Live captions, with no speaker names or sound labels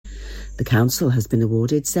The council has been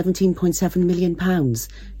awarded £17.7 million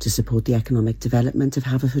to support the economic development of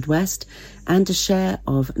Haverfordwest and a share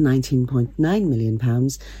of £19.9 million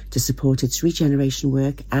to support its regeneration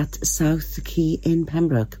work at South Quay in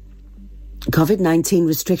Pembroke. COVID-19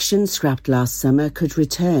 restrictions scrapped last summer could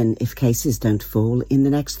return if cases don't fall in the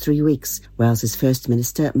next 3 weeks. Wales's First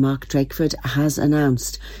Minister, Mark Drakeford, has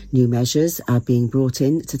announced new measures are being brought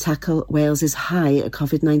in to tackle Wales's high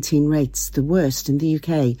COVID-19 rates, the worst in the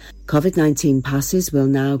UK. COVID-19 passes will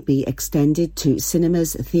now be extended to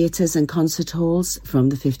cinemas, theatres and concert halls from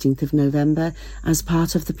the 15th of November as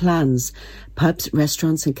part of the plans. Pubs,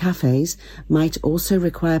 restaurants and cafes might also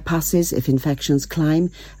require passes if infections climb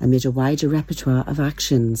amid a wider repertoire of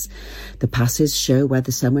actions. The passes show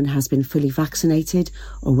whether someone has been fully vaccinated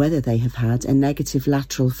or whether they have had a negative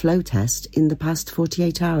lateral flow test in the past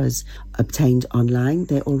 48 hours. Obtained online,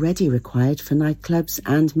 they're already required for nightclubs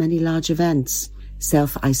and many large events.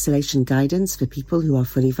 Self-isolation guidance for people who are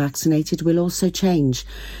fully vaccinated will also change.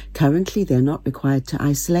 Currently, they're not required to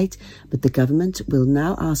isolate, but the government will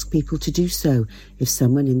now ask people to do so if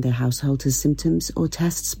someone in their household has symptoms or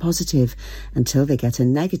tests positive until they get a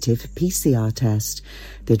negative PCR test.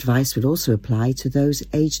 The advice will also apply to those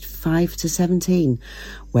aged 5 to 17.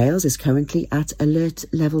 Wales is currently at alert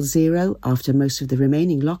level 0 after most of the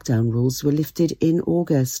remaining lockdown rules were lifted in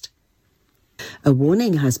August. A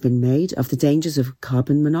warning has been made of the dangers of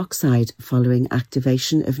carbon monoxide following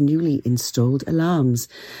activation of newly installed alarms.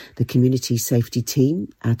 The Community Safety Team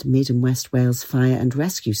at Mid and West Wales Fire and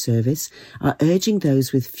Rescue Service are urging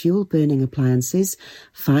those with fuel-burning appliances,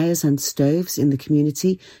 fires and stoves in the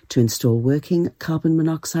community to install working carbon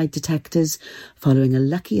monoxide detectors following a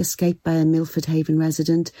lucky escape by a Milford Haven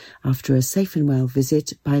resident after a safe and well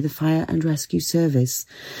visit by the Fire and Rescue Service.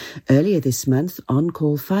 Earlier this month,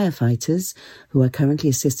 on-call firefighters who are currently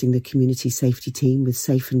assisting the Community Safety Team with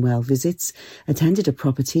safe and well visits, attended a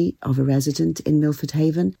property of a resident in Milford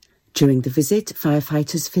Haven. During the visit,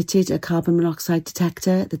 firefighters fitted a carbon monoxide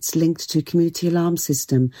detector that's linked to community alarm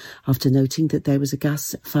system after noting that there was a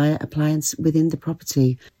gas fire appliance within the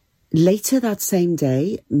property. Later that same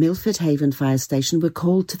day, Milford Haven Fire Station were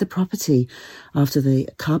called to the property after the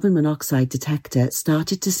carbon monoxide detector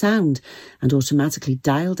started to sound and automatically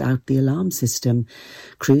dialed out the alarm system.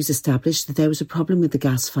 Crews established that there was a problem with the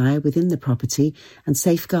gas fire within the property and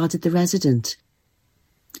safeguarded the resident.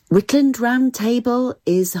 Whitland Round Table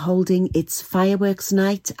is holding its fireworks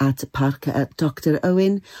night at Parc Dr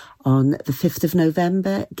Owen on the 5th of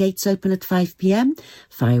November. Gates open at 5 p.m.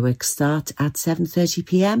 Fireworks start at 7:30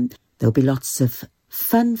 p.m. There'll be lots of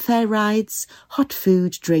fun fair rides, hot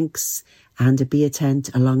food, drinks and a beer tent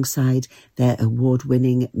alongside their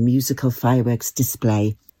award-winning musical fireworks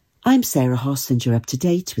display. I'm Sara Hoss and you're up to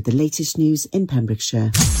date with the latest news in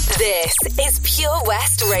Pembrokeshire. This is Pure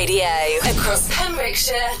West Radio. Across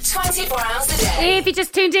Pembrokeshire, 24 hours a day. If you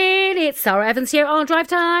just tuned in, it's Sara Evans here on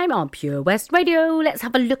Drivetime on Pure West Radio. Let's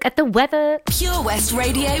have a look at the weather. Pure West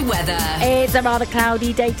Radio weather. It's a rather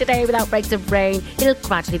cloudy day today with outbreaks of rain. It'll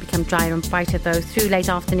gradually become drier and brighter though through late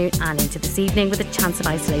afternoon and into this evening with a chance of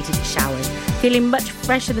isolated showers. Feeling much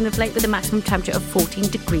fresher than of late with a maximum temperature of 14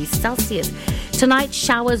 degrees Celsius. Tonight,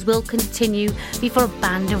 showers will continue before a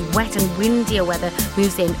band of wet and windier weather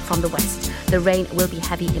moves in from the west. The rain will be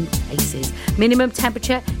heavy in places. Minimum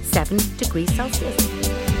temperature 7 degrees Celsius.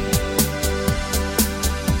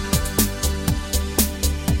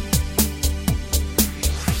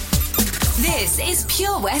 This is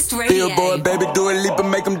Pure West Radio. Billboard, baby, do a leap and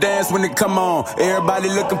make them dance when they come on. Everybody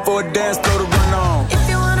looking for a dance floor to run on. If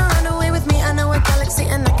you wanna run away with me, I know a galaxy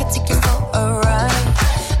and I can take you for a ride.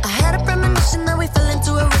 I had a premonition that we fell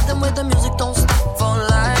into a rhythm where the music don't stop for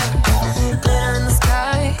life. Glitter in the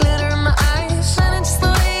sky, glitter in my eyes, shining just the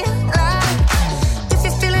way you like. If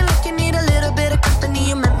you're feeling like you need a little bit of company,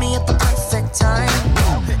 you met me at the perfect time.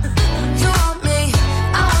 You want me,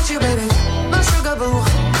 I want you, baby. My sugar boo,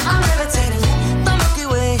 I'm levitating. The Milky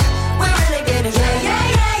Way, we're renegading. Yeah, yeah,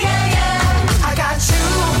 yeah, yeah, yeah. I got you,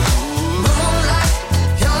 moonlight.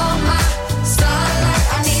 You're my starlight.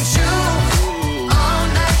 I need you all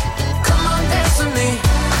night. Come on, dance with me.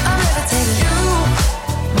 I'm levitating. You,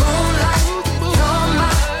 moonlight. You're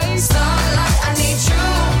my starlight. I need you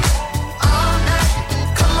all night.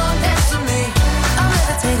 Come on, dance with me. I'm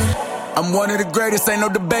levitating. I'm one of the greatest, ain't no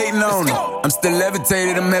debating on it. I'm still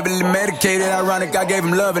levitated, I'm heavily medicated. Ironic, I gave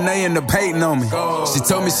him love and they end up hating on me. She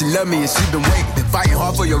told me she loved me and she been waiting. Been fighting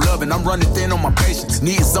hard for your love and I'm running thin on my patience.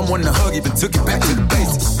 Needing someone to hug, even took it back to the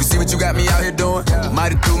basics. You see what you got me out here doing?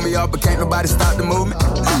 Might have threw me off, but can't nobody stop the movement.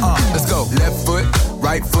 Let's go. Left foot,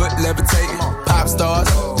 right foot, levitating. Pop stars,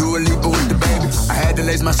 do a leap with the baby. I had to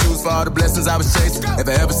lace my shoes for all the blessings I was chasing. If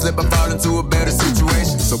I ever slip, I fall into a better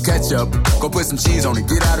situation. So catch up, go put some cheese on it,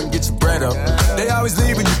 get out and get your bread up. They always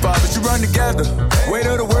leaving you far, but you run together. Weight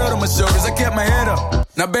of the world on my shoulders, I kept my head up.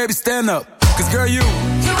 Now baby, stand up, cause girl, you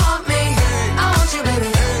want me, I want you, baby.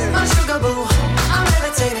 My sugar boo, I'm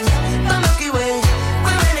levitating. The Milky Way,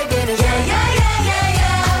 we're renegading. Yeah, yeah, yeah, yeah,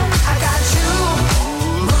 yeah. I got you,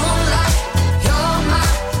 moonlight. You're my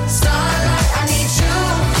starlight. I need you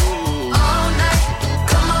all night.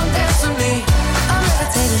 Come on, dance with me. I'm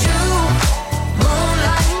levitating. You,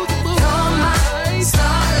 moonlight. You're my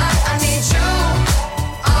starlight. I need you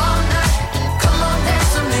all night. Come on,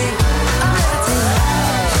 dance with me. I'm levitating.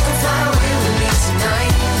 You can fly away with me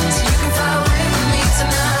tonight. You can fly away with me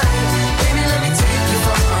tonight. Baby, let me take you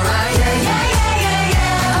for a ride. Yeah, yeah, yeah, yeah,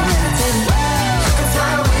 yeah. I'm levitating. You can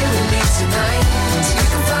fly away with me tonight. You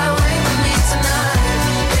can fly away with me tonight.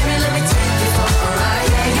 Baby, let me take you for a ride.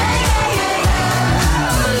 Yeah, yeah, yeah, yeah,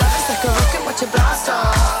 yeah. My love is like a rocket, watch it blast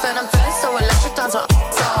off. And I'm feeling so electric, dance my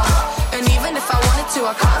off. And even if I wanted to,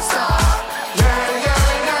 I can't stop. Yeah, yeah,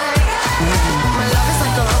 yeah, yeah. My love is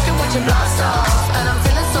like a rocket, watch it blast off. And I'm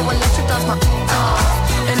feeling so electric, dance my off.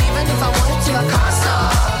 And even if I wanted to, I can't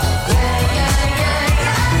stop. Yeah, yeah, yeah,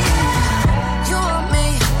 yeah. You want me,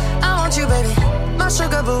 I want you, baby. My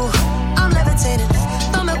sugar boo, I'm levitating.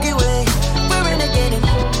 The Milky Way, we're renegading.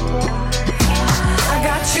 I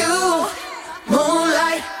got you,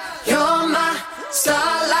 moonlight. You're my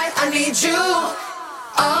starlight. I need you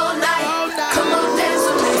all night. Come on, dance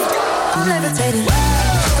with me. I'm levitating. You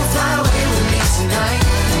can fly away with me tonight.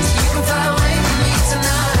 You can fly away with me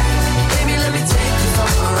tonight. Baby, let me take you for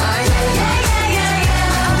a ride. Yeah, yeah, yeah, yeah,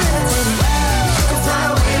 yeah. I'm levitating. You can fly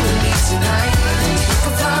away with me tonight. You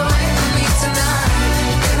can fly away with me tonight.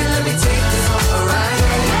 Baby, let me take you for a ride.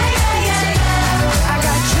 Yeah, yeah, yeah, yeah, yeah. I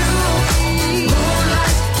got you,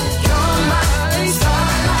 moonlight. You're my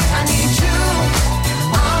starlight. I need you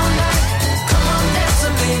all night. Come on, dance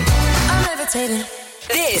with me. I'm levitating.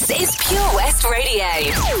 This is Pure West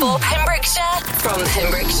Radio for Pembrokeshire, from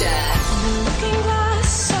Pembrokeshire. Looking glass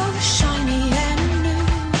so shiny and new.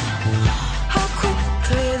 How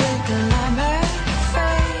quickly the glamour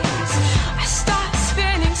fades. I start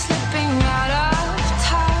spinning, slipping out of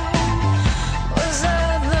time. Was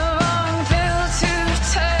that the wrong pill to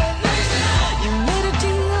take? You made a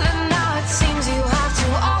deal and now it seems you have to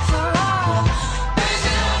offer up.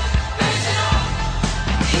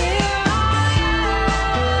 Here I am,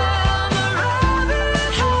 a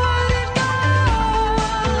rabbit-hearted girl,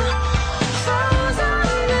 frozen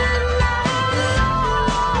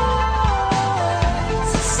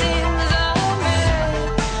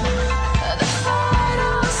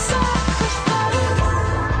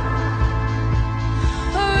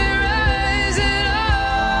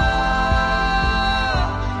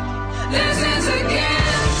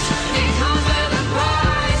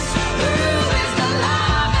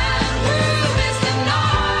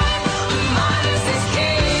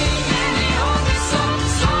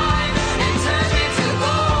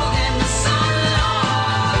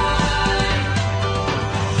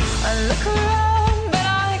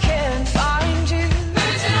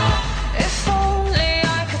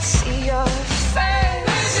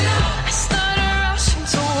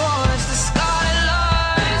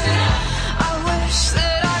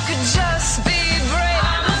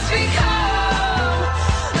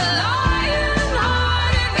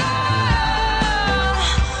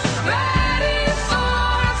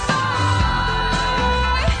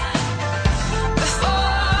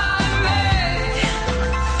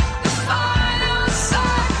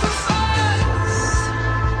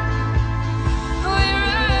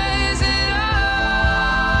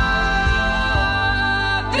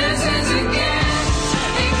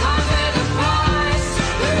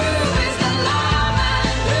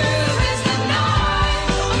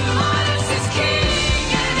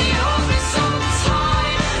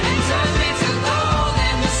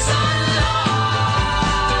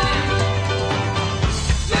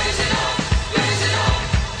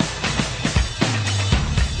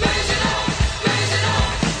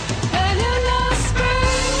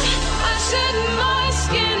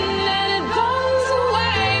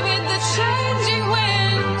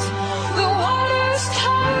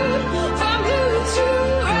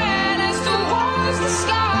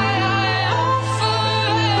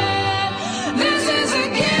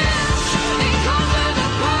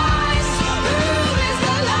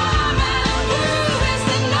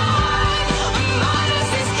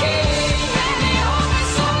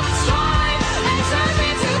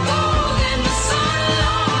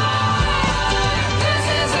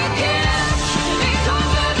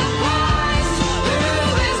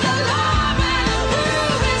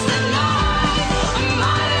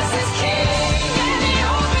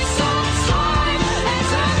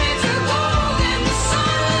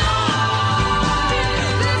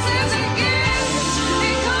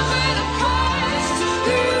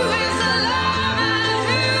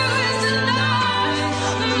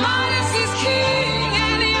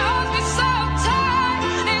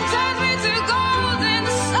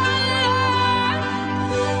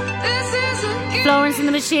in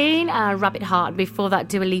the Machine, Rabbit Heart. Before that,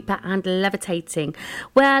 Dua Lipa and Levitating.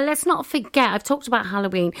 Well, let's not forget, I've talked about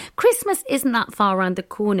Halloween. Christmas isn't that far around the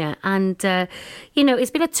corner. And,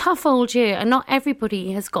 it's been a tough old year. And not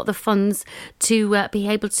everybody has got the funds to be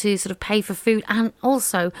able to sort of pay for food and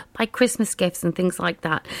also buy Christmas gifts and things like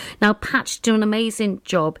that. Now, Patch do an amazing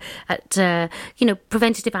job at,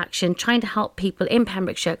 preventative action, trying to help people in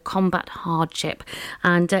Pembrokeshire combat hardship.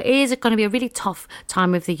 And it is going to be a really tough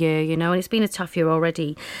time of the year, and it's been a tough year already.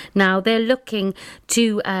 Now, they're looking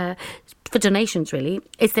to for donations, really.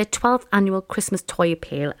 It's their 12th annual Christmas toy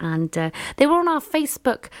appeal, and they were on our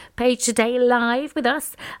Facebook page today live with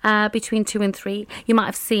us between 2 and 3. You might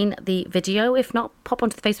have seen the video. If not, pop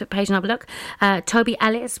onto the Facebook page and have a look. Toby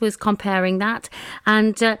Ellis was comparing that,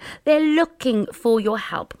 and they're looking for your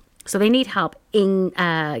help. So they need help in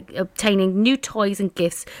obtaining new toys and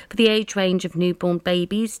gifts for the age range of newborn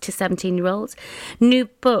babies to 17-year-olds, new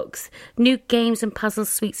books, new games and puzzles,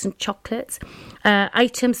 sweets and chocolates,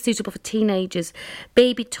 items suitable for teenagers,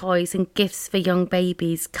 baby toys and gifts for young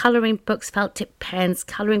babies, colouring books, felt tip pens,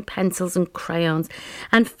 colouring pencils and crayons,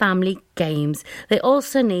 and family games. They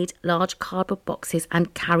also need large cardboard boxes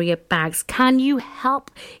and carrier bags. Can you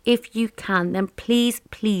help? If you can, then please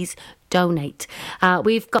donate.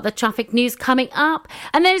 We've got the traffic news coming up,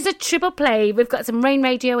 and there's a triple play. We've got some Rain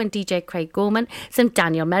Radio and DJ Craig Gorman, some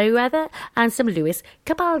Daniel Merriweather, and some Lewis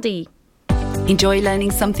Capaldi. Enjoy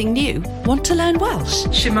learning something new? Want to learn Welsh?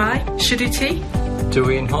 Shemai, Shuduti?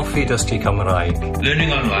 Dwi'n hoffi dysgu Cymraeg.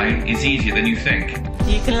 Learning online is easier than you think.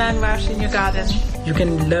 You can learn Welsh in your garden. You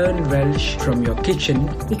can learn Welsh from your kitchen.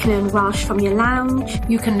 You can learn Welsh from your lounge.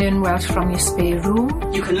 You can learn Welsh from your spare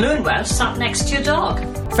room. You can learn Welsh sat next to your dog.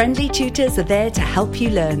 Friendly tutors are there to help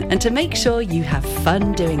you learn and to make sure you have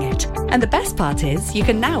fun doing it. And the best part is, you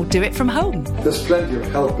can now do it from home. There's plenty of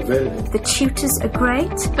help available. The tutors are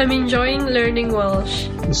great. I'm enjoying learning Welsh.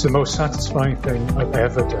 It's the most satisfying thing I've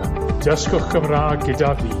ever done. Dysgwch Cymraeg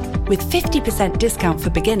gyda fi. With 50% discount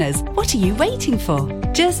for beginners, what are you waiting for?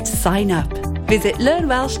 Just sign up. Visit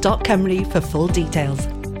learnwelsh.cymru for full details.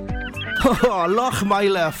 Oh,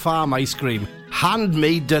 Lochmeyler Farm Ice Cream.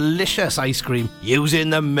 Handmade delicious ice cream using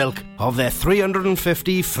the milk of their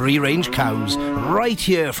 350 free-range cows right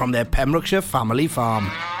here from their Pembrokeshire family farm.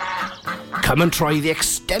 Come and try the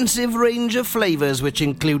extensive range of flavours which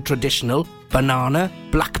include traditional, banana,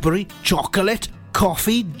 blackberry, chocolate,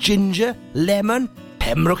 coffee, ginger, lemon,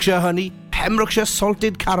 Pembrokeshire honey, Pembrokeshire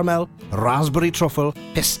salted caramel, raspberry truffle,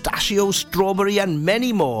 pistachio, strawberry and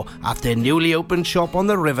many more at their newly opened shop on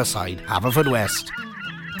the Riverside, Haverfordwest.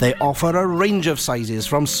 They offer a range of sizes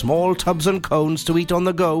from small tubs and cones to eat on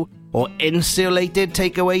the go or insulated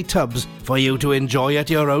takeaway tubs for you to enjoy at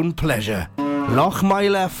your own pleasure.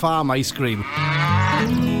 Lochmeyler Farm Ice Cream.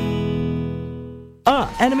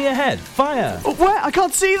 Ah, enemy ahead. Fire. Oh, where? I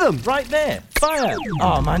can't see them. Right there. Fire.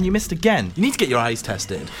 Oh, man, you missed again. You need to get your eyes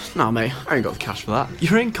tested. Nah, mate, I ain't got the cash for that.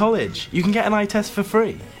 You're in college. You can get an eye test for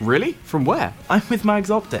free. Really? From where? I'm with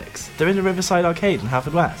Mags Optics. They're in the Riverside Arcade in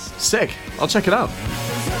Haverfordwest. Sick. I'll check it out.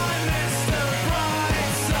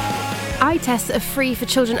 Eye tests are free for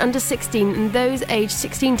children under 16 and those aged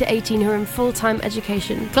 16 to 18 who are in full-time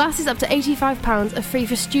education. Glasses up to £85 are free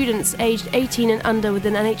for students aged 18 and under with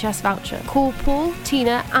an NHS voucher. Call Paul,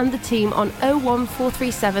 Tina and the team on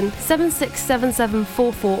 01437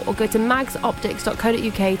 767744 or go to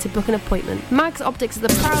magsoptics.co.uk to book an appointment. Mags Optics are the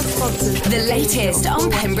proud sponsors. The latest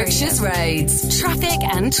on Pembrokeshire's roads, traffic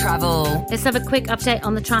and travel. Let's have a quick update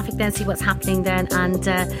on the traffic then, see what's happening then. And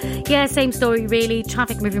same story really.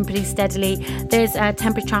 Traffic moving pretty steadily. There's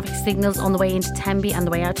temporary traffic signals on the way into Tenby and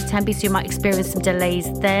the way out of Tenby, so you might experience some delays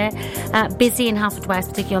there. Busy in Haverfordwest,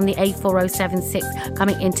 particularly on the A4076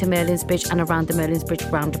 coming into Merlin's Bridge and around the Merlin's Bridge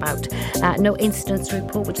roundabout. No incidents to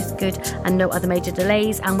report, which is good, and no other major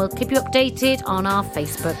delays, and we'll keep you updated on our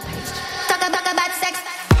Facebook page.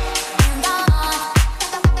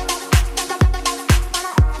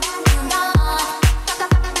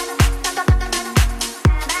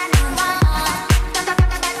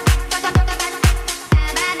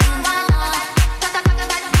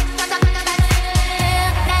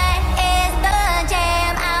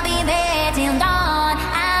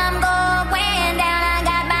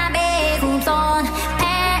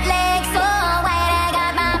 Pant legs so wet,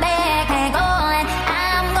 I got my backpack on.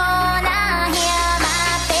 I'm going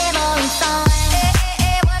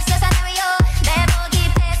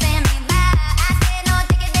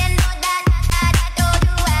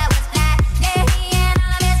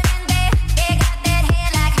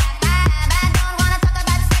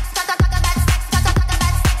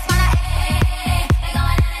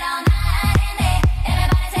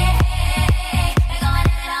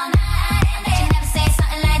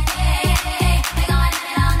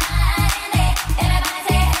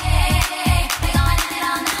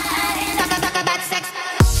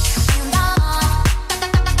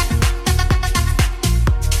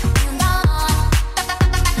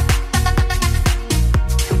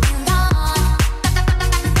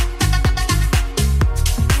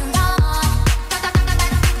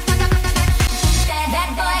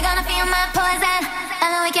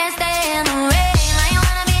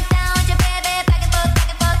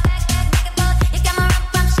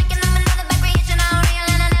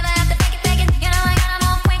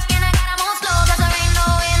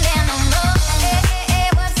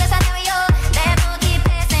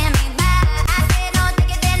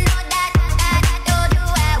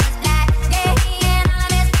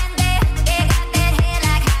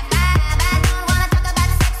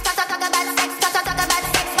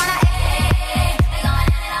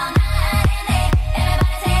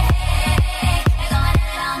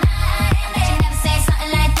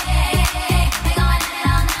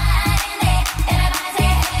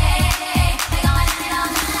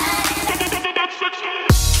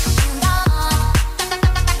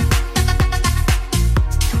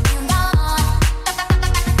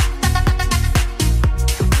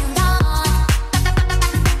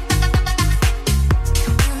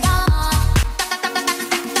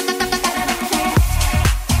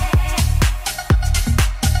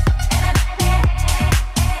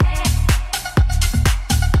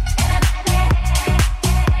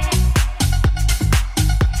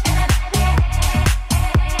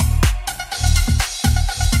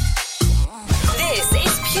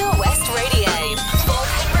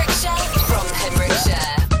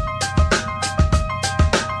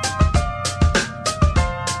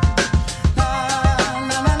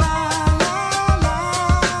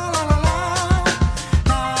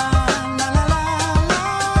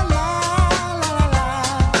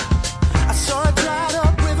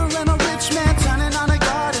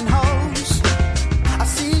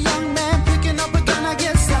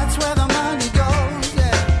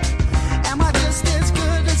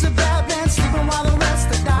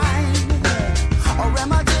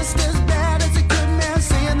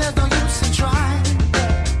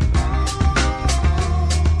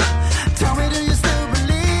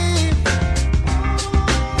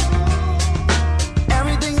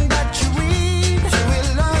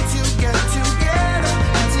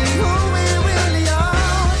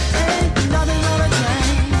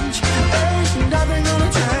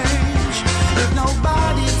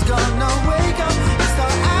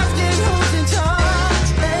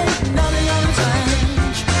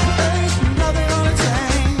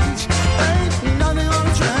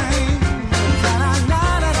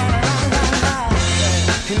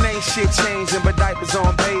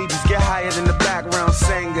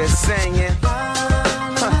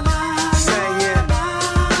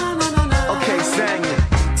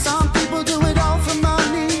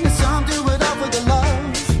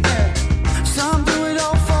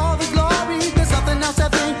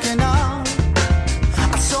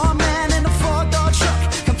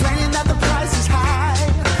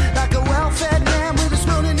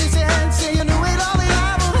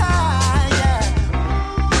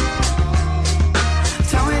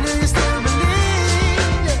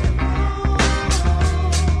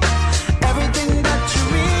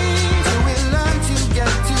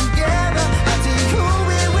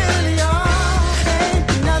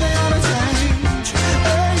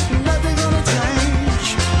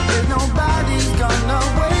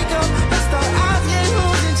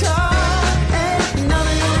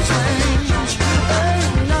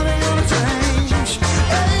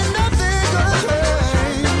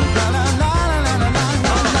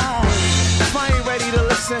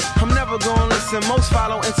and most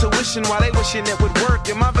follow intuition while they wishing it would work.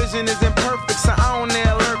 And my vision isn't perfect, so I don't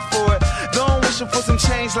dare lurk for it. Don't wishing for some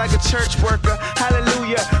change like a church worker.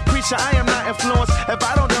 Hallelujah, preacher, I am not influenced if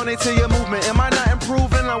I don't donate to your movement. Am I not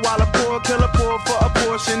improving? While a poor killer poor for a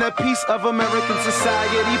portion, a piece of American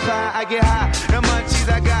society pie. I get high, and munchies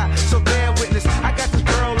I got, so bear witness. I got this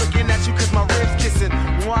girl looking at you cause my ribs kissing.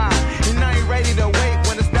 Why? And I ain't ready to wait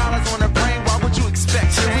when there's dollars on the brain. Why would you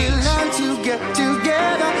expect change? We learn to get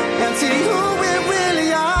together and see who we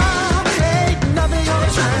really are. Ain't nothing gonna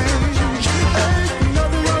change. Ain't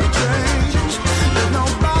nothing gonna change. There's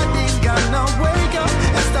nobody gonna wake up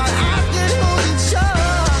and start asking who each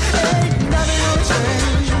other. Ain't nothing gonna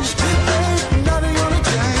change. Ain't nothing gonna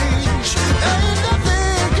change. Ain't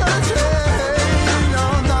nothing gonna change. No,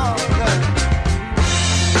 no.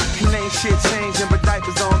 And ain't shit changing, but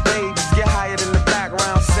diapers on babies get higher than the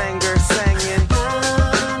background singer singing.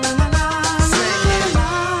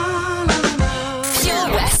 Pure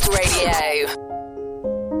West Radio.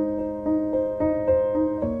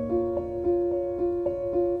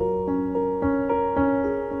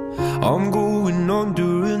 I'm going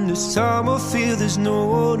under, and this time I feel there's no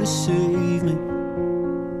one to save me.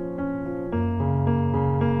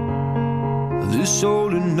 This all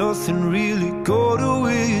and nothing really got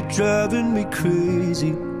away, you're driving me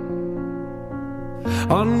crazy.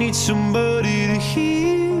 I need somebody to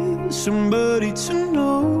hear, somebody to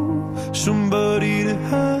know, somebody to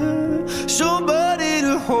have, somebody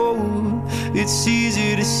to hold. It's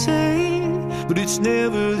easy to say, but it's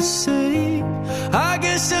never the same. I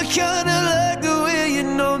guess I kinda like the way you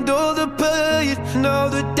numbed all the pain. Now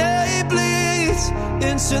the day bleeds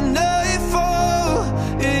into nightfall,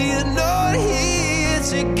 and you're not here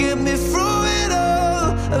to get me through it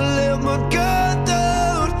all. I let my guard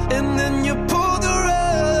down, and then you pulled the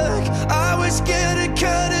rug. I was getting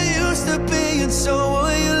kinda used to being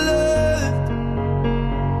someone you loved.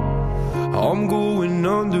 I'm going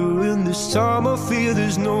under, and this time I feel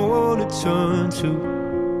there's no one to turn to.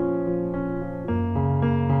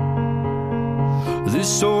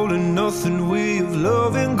 This all and nothing way of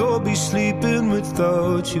loving, go be sleeping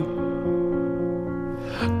without you.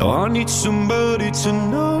 Now I need somebody to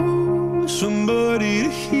know, somebody to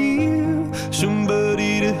hear,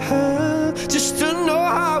 somebody to have, just to know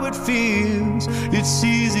how it feels. It's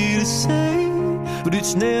easy to say, but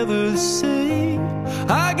it's never the same.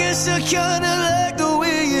 I guess I kinda like the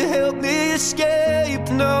way you help me escape.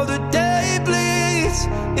 Now the day bleeds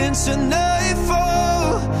into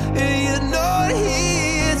nightfall, and you're not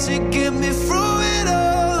here to get me through it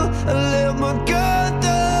all. I let my guard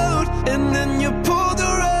down, and then you pulled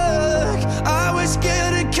the rug. I was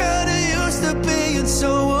getting kinda used to being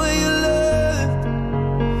someone you loved,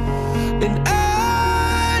 and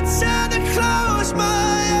I tend to close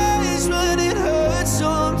my eyes when it hurts.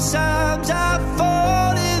 Sometimes I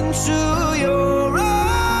fall into your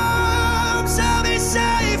arms. I'll be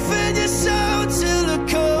safe in your soul till I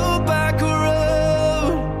come back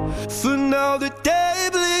around. For now the day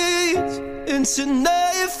bleeds into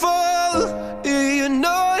nightfall, and you're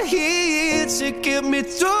not here to get me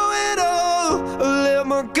through it all. I let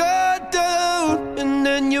my guard down, and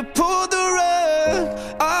then you pulled the rug.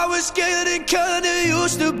 I was getting kinda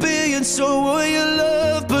used to being someone you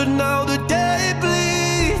love, but now the day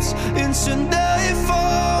bleeds into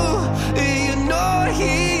nightfall, and you're not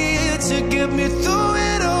here to get me through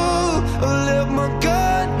it all. I let my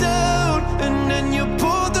guard down, and then you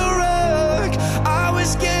pulled the rug. I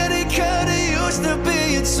was getting kinda used to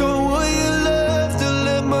being someone you loved. I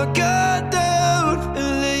let my guard down,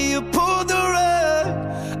 and then you pulled the rug.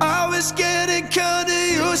 I was getting kinda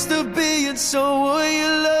used to being someone you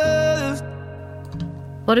loved.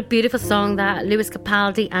 What a beautiful song that, Lewis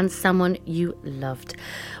Capaldi and Someone You Loved.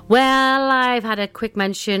 Well, I've had a quick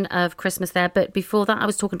mention of Christmas there, but before that I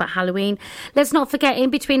was talking about Halloween. Let's not forget, in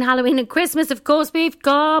between Halloween and Christmas, of course, we've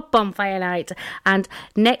got Bonfire Night. And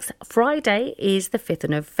next Friday is the 5th of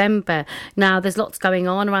November. Now, there's lots going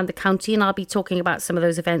on around the county, and I'll be talking about some of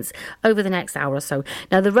those events over the next hour or so.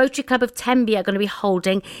 Now, the Rotary Club of Tenby are going to be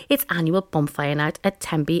holding its annual Bonfire Night at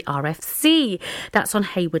Tenby RFC. That's on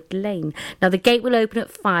Haywood Lane. Now, the gate will open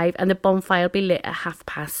at 5 and the bonfire will be lit at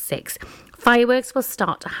 6:30. Fireworks will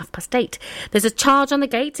start at 8:30. There's a charge on the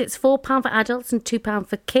gate. It's £4 for adults and £2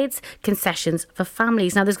 for kids. Concessions for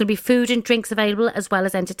families. Now, there's going to be food and drinks available, as well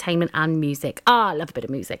as entertainment and music. I love a bit of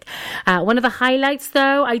music. One of the highlights,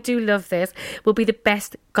 though, I do love this, will be the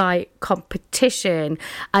Best Guy competition.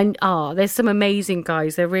 And there's some amazing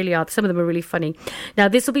guys. There really are. Some of them are really funny. Now,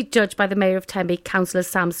 this will be judged by the Mayor of Tenby, Councillor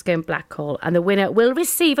Sam Skirn-Blackhall, and the winner will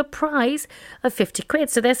receive a prize of £50.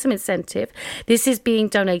 So there's some incentive. This is being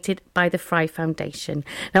donated by the Fry Foundation.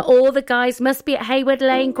 Now, all the guys must be at Hayward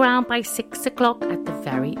Lane Ground by 6 o'clock at the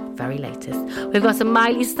very, very latest. We've got some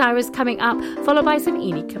Miley Cyrus coming up, followed by some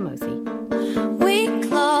Eni Kamosi. We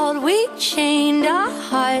clawed, we chained our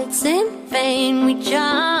hearts in vain. We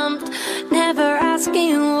jumped, never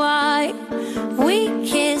asking why. We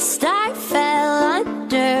kissed, I fell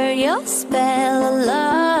under your spell of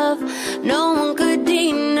love. No one could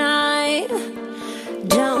deny.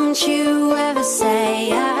 Don't you ever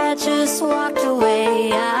say I just walked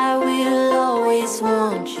away. I will always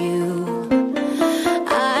want you.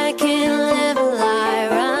 I can't live a lie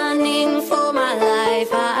running for my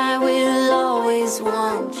life. I will always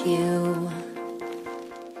want you.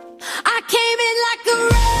 I came in like a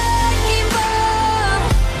wrecking ball.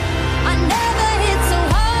 I never hit so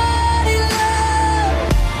hard in love.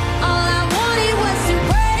 All I wanted was to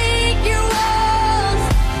break your walls.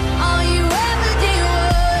 All you ever did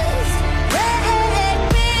was wreck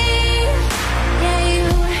me. Yeah,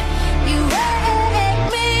 you wrecked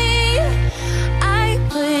me. I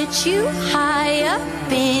put you high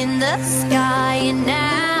up in the sky, and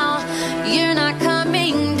now you're not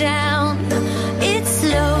coming down. It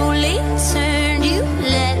slowly turned, you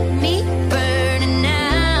let me burn, and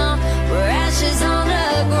now we're ashes on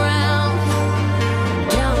the ground.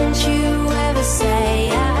 Don't you ever say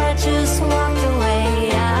I just walked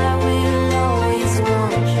away. I will always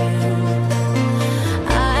want you.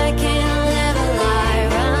 I can't live a lie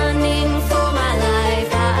running for my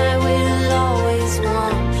life. I will always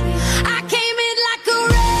want you. I came in like a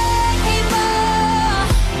wrecking ball.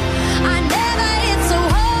 I never hit so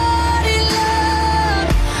hard in love.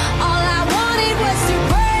 All I wanted was to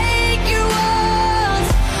break your walls.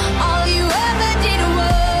 All you ever did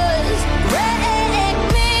was wreck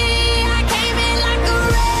me. I came in like a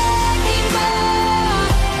wrecking ball.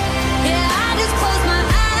 Yeah, I just closed my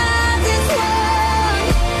eyes and swung.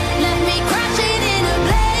 Let me crash it in a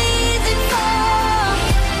blazing fall.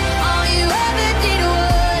 All you ever did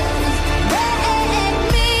was wreck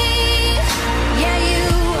me. Yeah,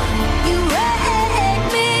 you wrecked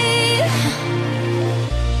me.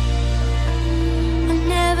 I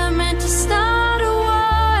never meant to start a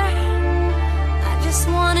war. I just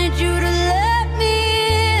wanted you to let me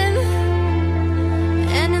in.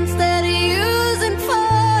 And instead of using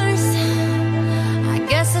force, I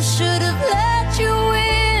guess I should have let you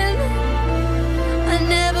in. I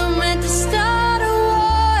never meant to start a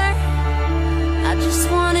war. I just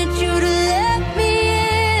wanted you to let me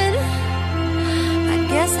in. I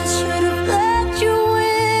guess I should have let you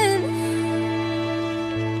in.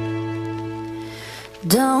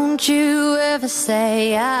 Don't you ever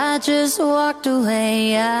say I just walked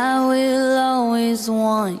away. I will always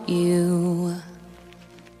want you.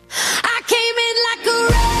 I came in like a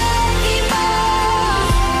wrecking ball.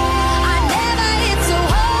 I never hit so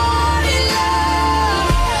hard in love.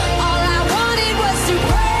 All I wanted was to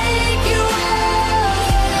break your walls.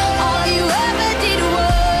 All you ever did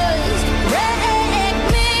was wreck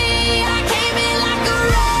me. I came in like a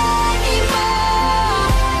wrecking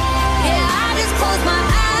ball. Yeah, I just closed my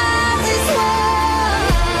eyes and swung.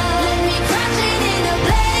 Let me crash it in a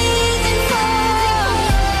blazing fall.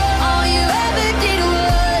 All you ever did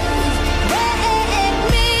was wreck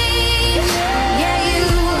me. Yeah, you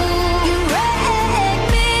wrecked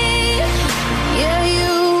me. Yeah,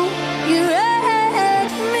 you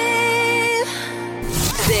wrecked me.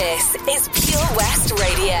 This is Pure West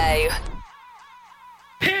Radio.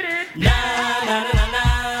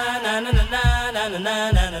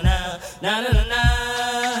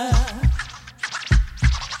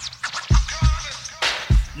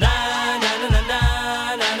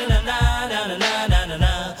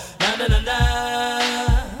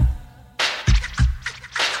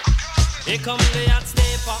 Here come the hot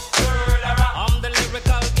stepper. I'm the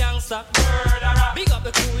lyrical gangster. Big up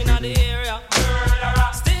the crew in the area.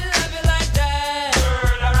 Still love you like that.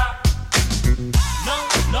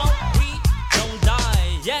 No, we don't die.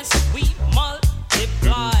 Yes, we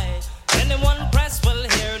multiply. Anyone press will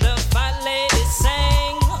hear the fat lady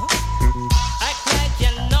sing. Act like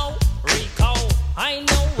you know Rico. I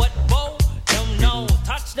know what Bo don't know.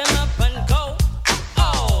 Touch them up and go.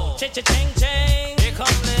 Oh, ching. Here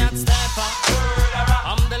come the hot stepper.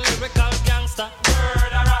 I'm the lyrical gangster.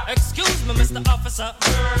 Excuse me, Mr. Officer.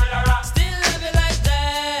 Still love you like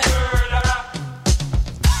that.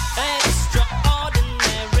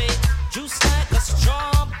 Extraordinary. Juice like a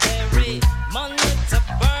strawberry. Money to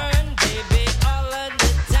burn, baby, all of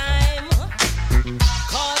the time.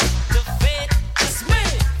 Caught the fate, that's me.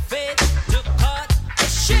 Fate to cut the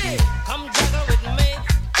shit. Come juggle with me.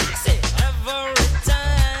 See, every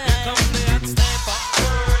time. Here come the hot stepper.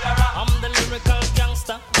 I'm the lyrical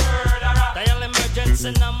gangster.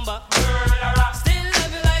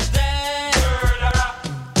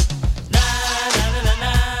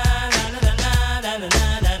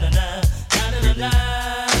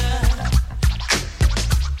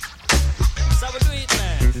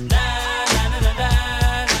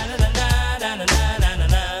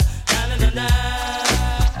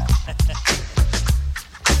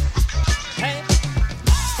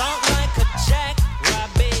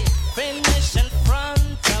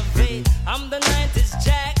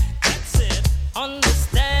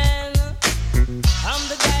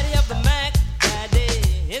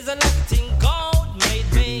 Is a lucky thing God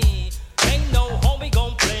made me. Ain't no homie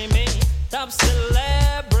gon' play me. Top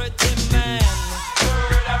celebrity man.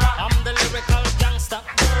 I'm the lyrical gangster.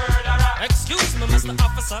 Excuse me, Mr.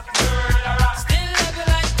 Officer. Still love you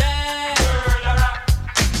like that.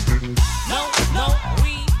 No, no,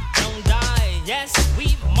 we don't die. Yes,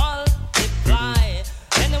 we multiply.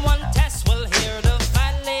 Anyone test will hear the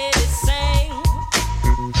fat lady sing.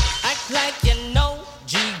 Act like you know,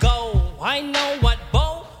 G-Go. I know what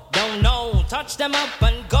Bo don't know. Touch them up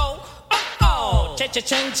and go. Oh,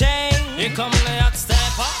 cha-cha-ching-ching. Here come the hot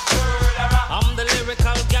stepper. I'm the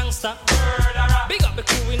lyrical gangster. Big up the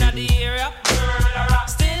crew in the area.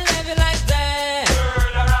 Still living like that.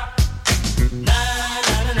 Na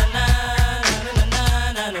na na na na na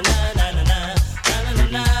na na na na na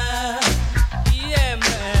na. Yeah,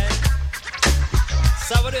 man.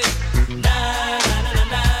 So what it? Na na na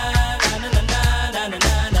na na na na na na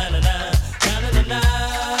na na na.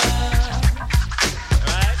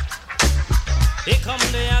 Right. Here come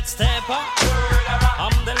the hot stepper.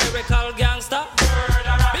 I'm the lyrical gangster.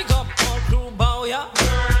 Big up all crew bow ya.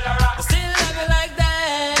 Still love you like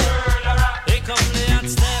that. Here come the hot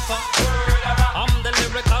stepper. I'm the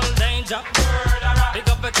lyrical danger. Big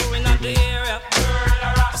up the crew in the area.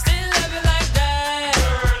 Still love you like that.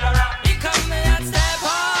 Here come the hot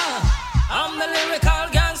stepper. I'm the lyrical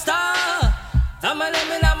gangster. I'm a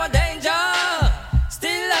living, I'm a danger.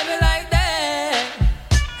 Still love you like that.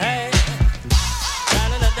 Hey. Da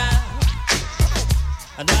da da da.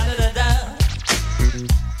 Da da da da.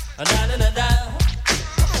 Da da da da.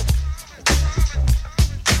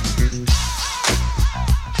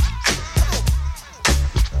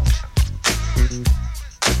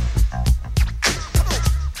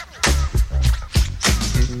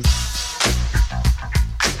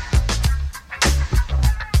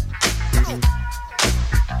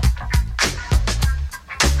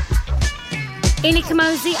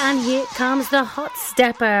 Inikamosi, and here comes the hot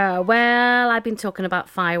stepper. Well, I've been talking about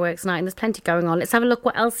fireworks night and there's plenty going on. Let's have a look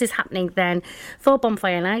what else is happening then for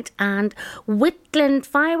Bonfire Night. And Whitland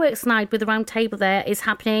Fireworks Night with the round table there is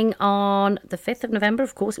happening on the 5th of November,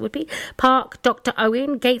 of course it would be. Park Dr.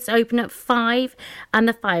 Owen, gates open at 5 and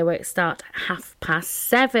the fireworks start at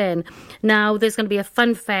 7:30. Now, there's going to be a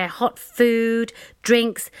fun fair, hot food,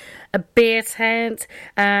 drinks, a beer tent,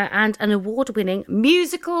 and an award-winning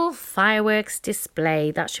musical fireworks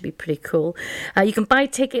display. That should be pretty cool. You can buy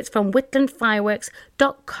tickets from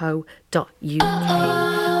whitlandfireworks.co.uk.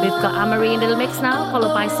 We've got Anne-Marie in Little Mix now,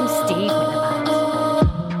 followed by some Steve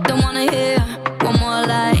Miller. Don't wanna hear one more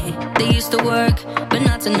lie. They used to work, but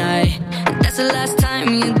not tonight. That's the last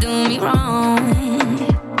time you do me wrong.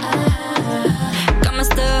 Got my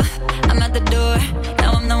stuff, I'm at the door.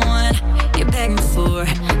 Now I'm the one you're begging for.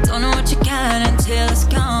 Don't know what you got until it's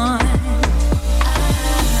gone.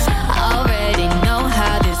 Already know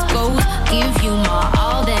how this goes. Give you my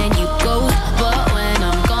all, then you go. But when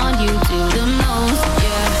I'm gone, you do the most,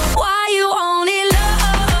 yeah. Why you only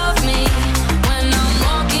love me when I'm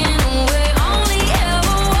walking away? Only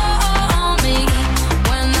ever want me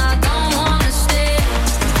when I don't wanna stay.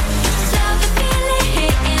 Love the feeling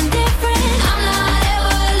hitting different. I'm not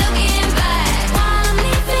ever looking back. While I'm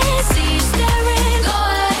leaving, see you staring. Go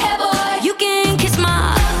ahead, boy, you can kiss my.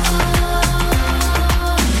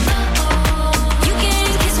 You can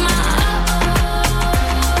kiss my.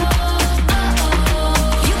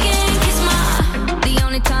 You can kiss my. The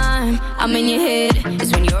only time I'm in your head is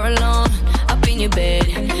when you're alone, up in your bed.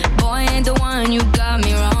 Boy, ain't the one, you got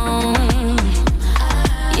me wrong.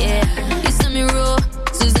 Yeah, you send me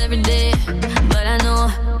rules every day, but I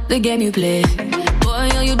know the game you play. Boy,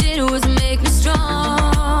 all you did was make me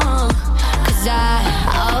strong. 'Cause I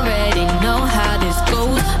already know how this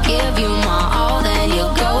goes. Give you my all, then you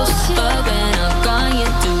ghost. But when I'm gone, you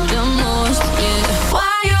do the most, yeah.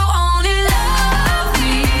 Why you only love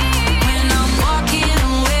me when I'm walking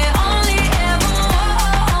away? Only ever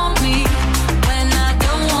want me when I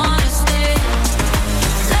don't wanna stay.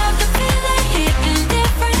 Love the feeling hitting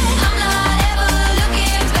different. I'm not ever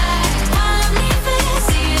looking back. While I'm leaving,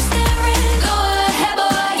 see you staring. Go ahead,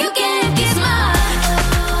 boy, you can kiss my.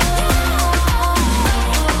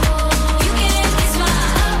 You can kiss my.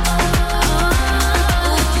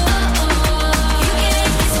 You can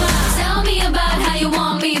kiss my. Tell me about how you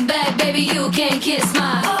want me back, baby. You can kiss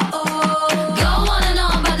my. Go on and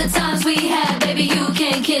on about the times we had, baby. You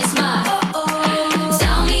can kiss my.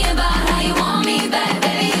 Tell me about how you want me back,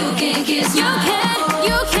 baby. You can kiss my.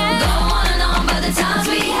 You can. Go on and on about the times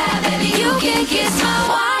we had, baby. You can kiss my.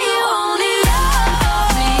 Why you only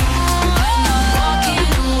love me when I'm walking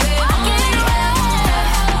away? Only ever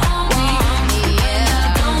want me when I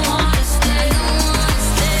don't wanna stay.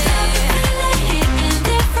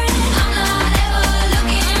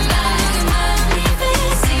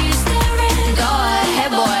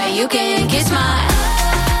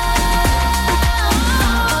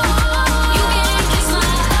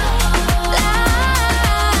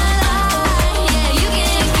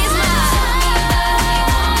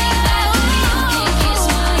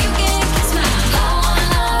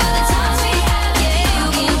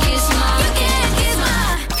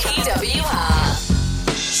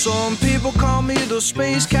 Some people call me the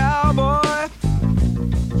space cowboy.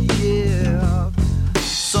 Yeah.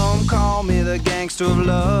 Some call me the gangster of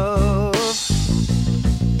love.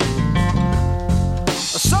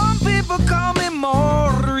 Some people call me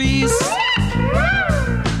Maurice,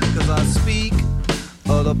 'cause I speak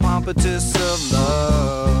of the pompatus of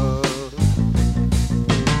love.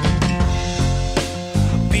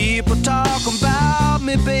 People talk about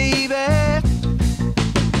me, baby,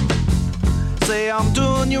 say I'm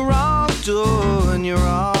doing you wrong, doing you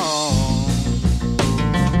wrong.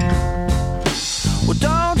 Well,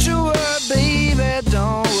 don't you worry, baby,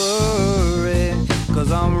 don't worry,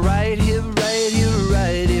 'cause I'm right here, right here,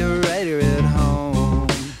 right here, right here at home.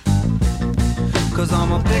 'Cause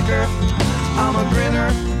I'm a picker, I'm a grinner,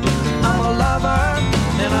 I'm a lover,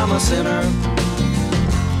 and I'm a sinner.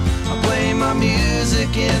 I play my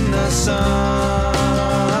music in the sun.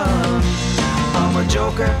 I'm a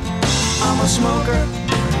joker, I'm a smoker,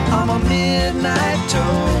 I'm a midnight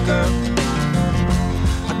toker.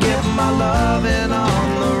 I get my loving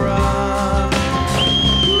on the run.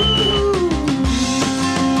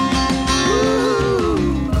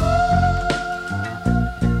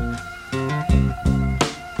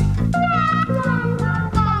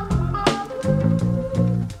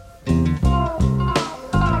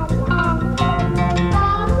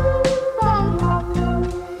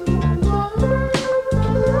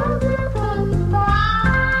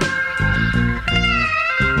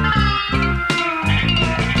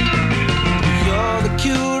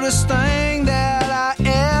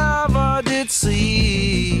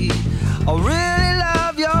 I really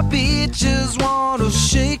love your beaches, wanna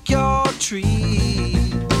shake your tree.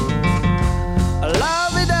 I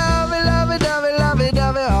love it, love it, love it, love it, love it,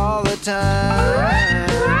 love it all the time.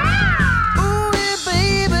 Ooh, yeah,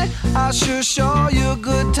 baby, I sure show you a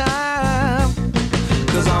good time.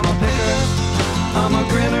 'Cause I'm a picker, I'm a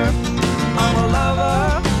grinner, I'm a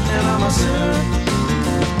lover, and I'm a sinner.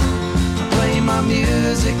 I play my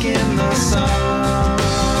music in the sun.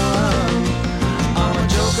 I'm a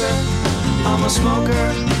joker, I'm a smoker,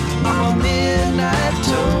 I'm a midnight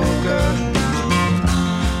toker.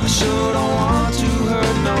 I sure don't want to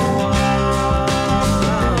hurt no one.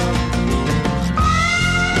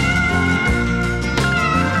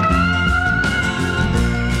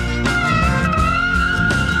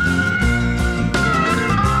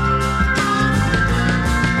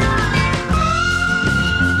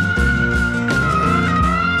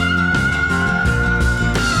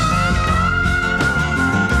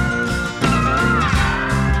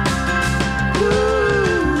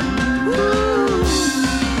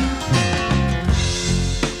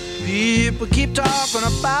 People keep talking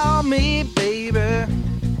about me, baby.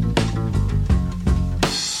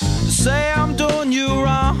 Say I'm doing you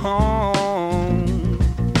wrong.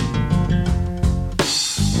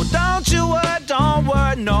 Well, don't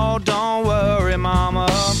worry, no, don't worry, mama.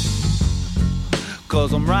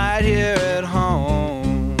 'Cause I'm right here at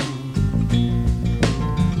home.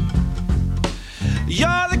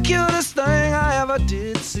 You're the cutest thing I ever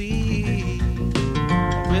did see.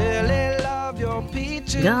 I really love your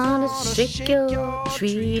peaches. Gonna shake your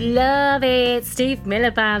tree, love it. Steve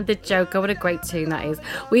Miller Band, The Joker. What a great tune that is.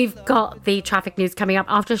 We've got the traffic news coming up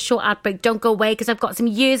after a short ad break. Don't go away, because I've got some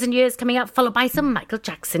years and years coming up, followed by some Michael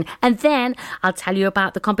Jackson. And then I'll tell you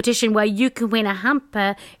about the competition where you can win a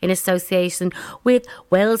hamper in association with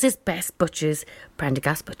Wales's best butchers,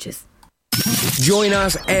 Prendergast Butchers. Join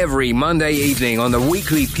us every Monday evening on the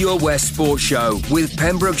weekly Pure West Sports Show with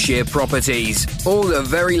Pembrokeshire Properties. All the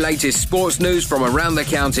very latest sports news from around the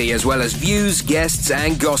county, as well as views, guests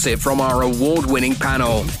and gossip from our award-winning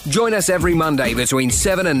panel. Join us every Monday between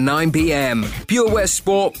 7 and 9 p.m. Pure West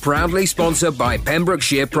Sport, proudly sponsored by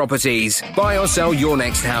Pembrokeshire Properties. Buy or sell your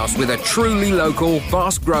next house with a truly local,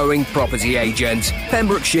 fast-growing property agent.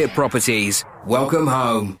 Pembrokeshire Properties. Welcome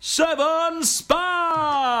home. Seven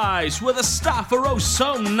Spice, where the staff are oh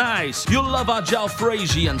so nice. You'll love our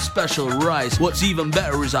jalfrezi and special rice. What's even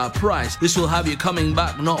better is our price. This will have you coming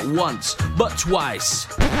back not once, but twice.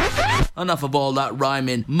 Enough of all that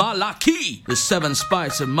rhyming. Malaki! The Seven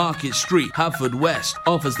Spice of Market Street, Haverfordwest,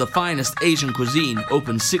 offers the finest Asian cuisine,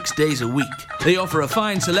 open 6 days a week. They offer a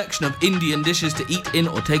fine selection of Indian dishes to eat in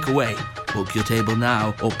or take away. Book your table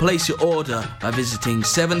now or place your order by visiting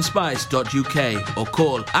sevenspice.uk or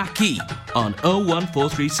call Aki on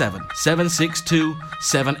 01437 762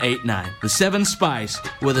 789. The Seven Spice,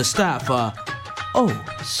 where the staff are oh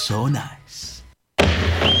so nice.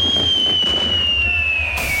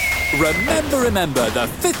 Remember the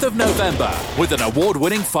 5th of November with an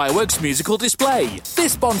award-winning fireworks musical display.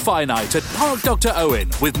 This bonfire night at Park Dr. Owen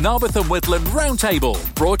with Narberth and Whitland Roundtable,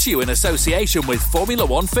 brought to you in association with Formula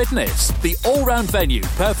One Fitness, the all-round venue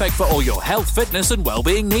perfect for all your health, fitness and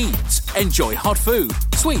well-being needs. Enjoy hot food,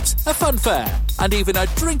 sweets, a fun fair, and even a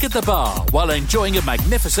drink at the bar while enjoying a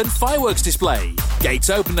magnificent fireworks display. Gates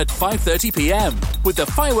open at 5:30pm with the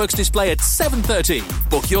fireworks display at 7:30.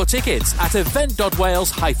 Book your tickets at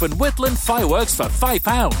event.wales-Whitland Fireworks for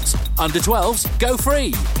 £5. Under 12s, go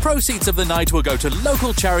free. Proceeds of the night will go to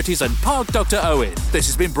local charities and Park Dr. Owen. This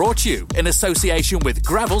has been brought to you in association with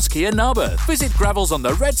Gravels Kia Narberth. Visit Gravels on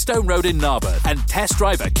the Redstone Road in Narberth and test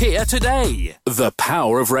drive a Kia today. The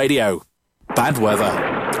power of radio. Bad weather.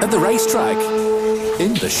 At the racetrack.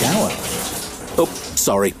 In the shower. Oh,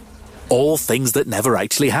 sorry. All things that never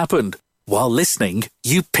actually happened. While listening,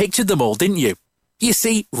 you pictured them all, didn't you? You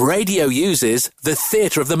see, radio uses the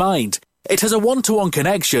theatre of the mind. It has a one-to-one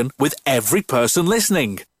connection with every person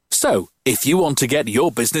listening. So, if you want to get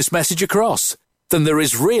your business message across, then there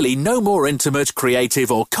is really no more intimate,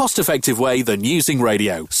 creative or cost-effective way than using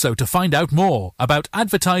radio. So to find out more about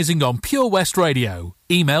advertising on Pure West Radio,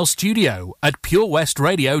 email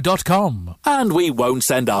studio@purewestradio.com. And we won't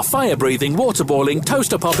send our fire-breathing, water-boiling,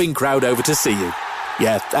 toaster-popping crowd over to see you.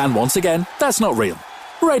 Yeah, and once again, that's not real.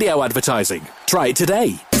 Radio advertising. Try it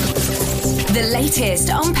today. The latest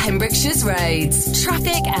on Pembrokeshire's roads,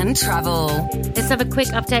 traffic and travel. Let's have a quick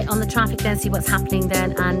update on the traffic then, see what's happening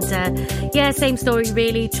then. And same story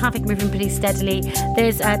really. Traffic moving pretty steadily.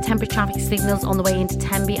 There's temporary traffic signals on the way into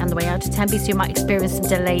Tenby and the way out to Tenby, so you might experience some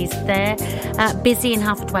delays there. Busy in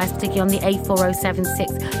Halford West, particularly on the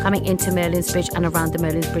A4076 coming into Merlin's Bridge and around the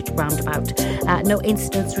Merlin's Bridge roundabout. No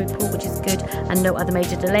incidents to report, which is good, and no other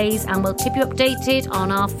major delays. And we'll keep you updated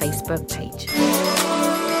on our Facebook page.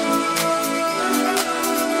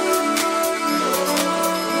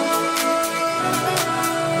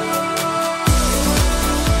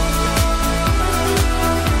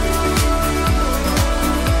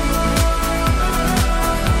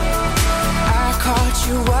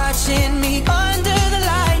 Watching me under the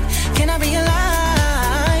light, can I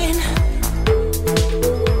realign?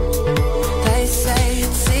 They say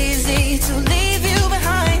it's easy to leave you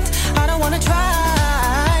behind. I don't wanna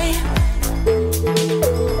try.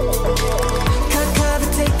 Cut cover,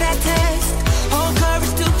 take that test. Hold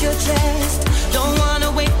courage to your chest. Don't wanna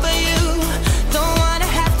wait for you. Don't wanna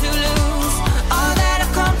have to lose all that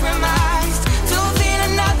I've compromised to feel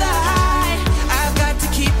another high. I've got to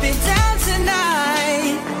keep it down tonight.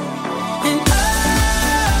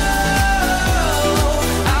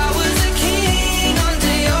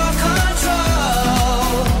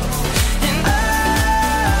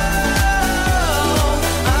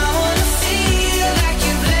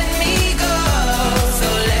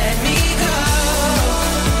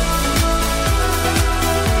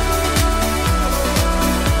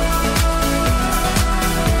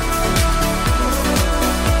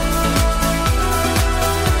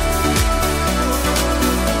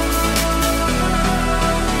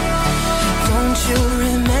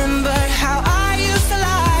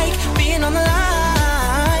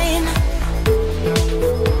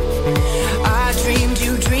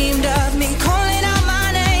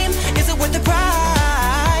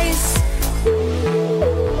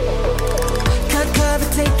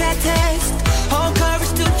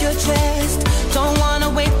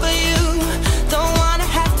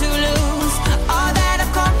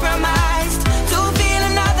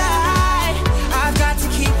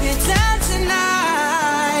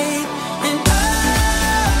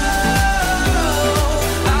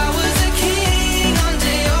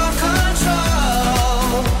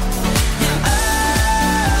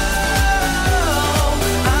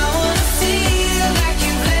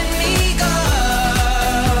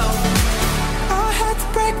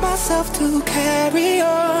 To carry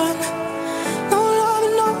on, no love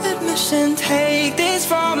and no admission. Take this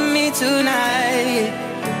from me tonight.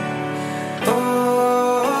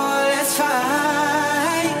 Oh, let's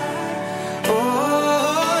fight.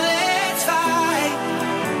 Oh, let's fight.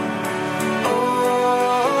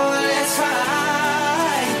 Oh, let's fight.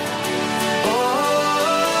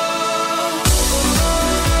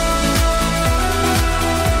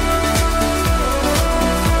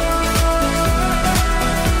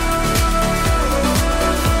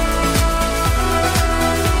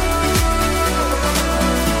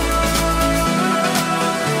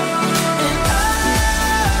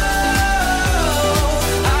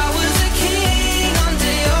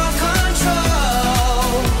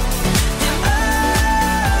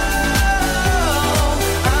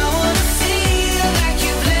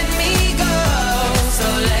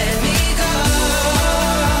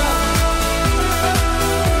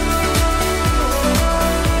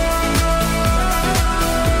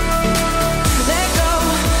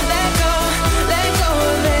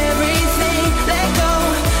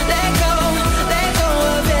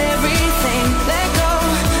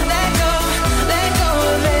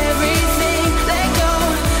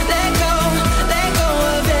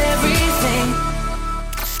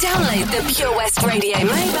 Pure West Radio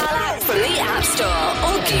mobile app from the App Store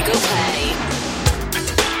or Google Play.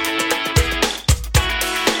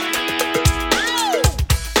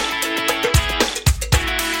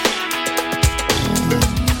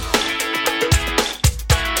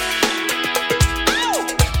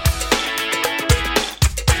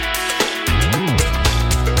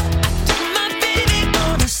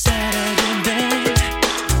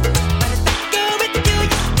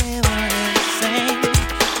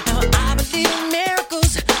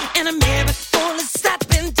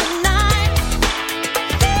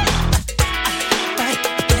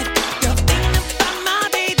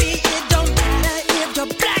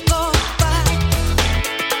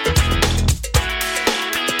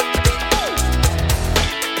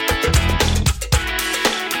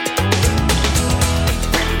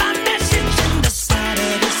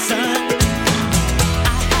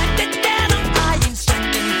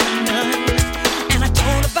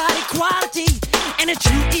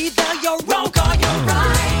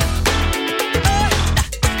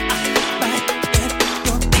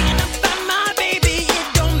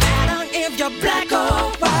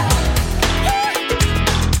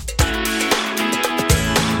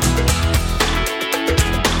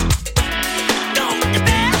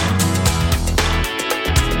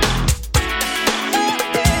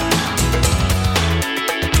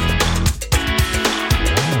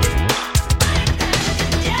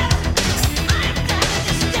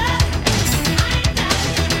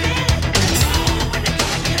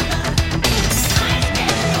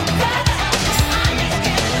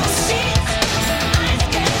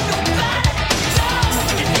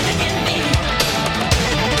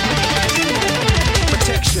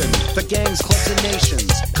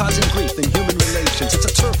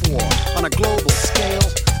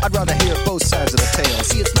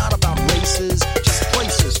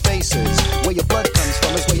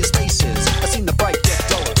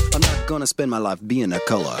 Spend my life being a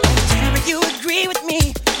color. Tell me you agree with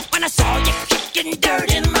me when I saw you kicking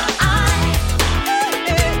dirt in my eye.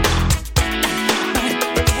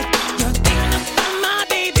 You're thinking about my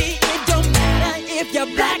baby. It don't matter if you're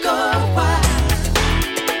black or white.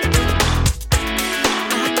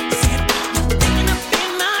 I said you're thinking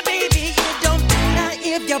about my baby. It don't matter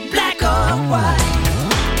if you're black or white.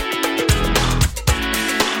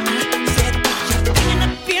 I said you're thinking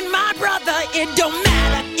of being my brother. It don't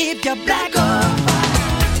matter if you're black or white.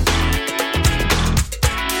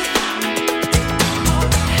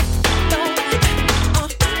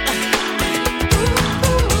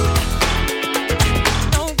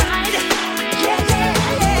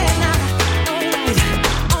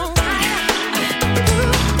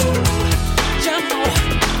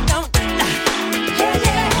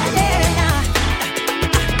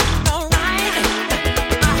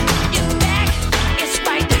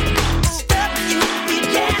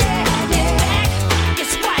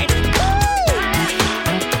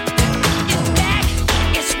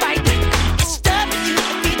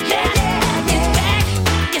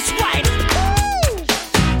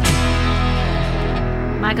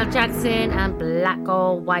 Jackson and Black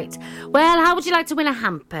or White. Well, how would you like to win a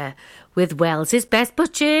hamper with Wales's best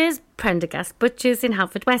butchers, Prendergast Butchers in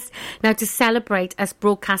Haverfordwest? Now, to celebrate us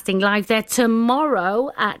broadcasting live there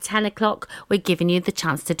tomorrow at 10 o'clock, we're giving you the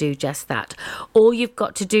chance to do just that. All you've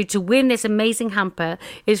got to do to win this amazing hamper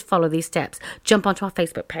is follow these steps. Jump onto our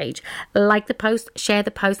Facebook page, like the post, share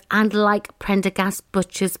the post, and like Prendergast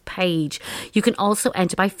Butchers page. You can also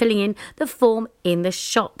enter by filling in the form in the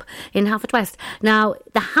shop in Haverfordwest. Now,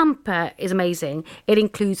 the hamper is amazing. It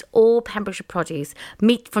includes all Pembrokeshire produce,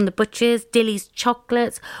 meat from the butchers, Dilly's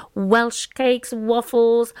chocolates, Welsh cakes,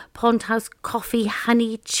 waffles, Pond House coffee,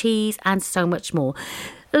 honey, cheese, and so much more.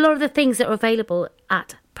 A lot of the things that are available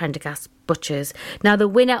at Prendergast Butchers. Now, the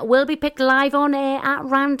winner will be picked live on air at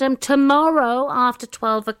random tomorrow after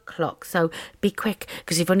 12 o'clock. So be quick,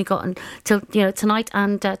 because you've only got until tonight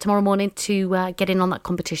and tomorrow morning to get in on that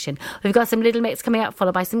competition. We've got some Little Mix coming up,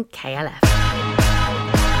 followed by some KLF.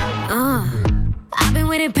 I've been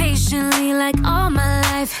waiting patiently like all my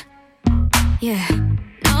life. Yeah,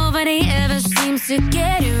 nobody ever seems to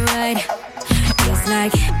get it right. It's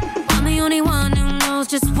like I'm the only one who knows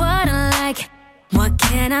just what I like. What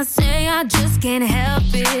can I say? I just can't help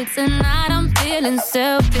it. Tonight I'm feeling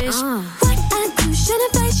selfish. What I do,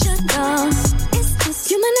 shouldn't I should know? It's just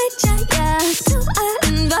human nature, yeah. Do I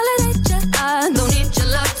invalidate you? I don't need your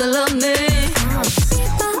love to love me. Be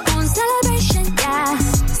my own celebration, yeah.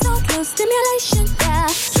 So close stimulation, yeah.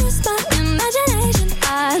 Use my imagination.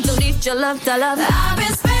 I don't need your love to love. I've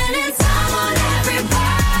been spending time on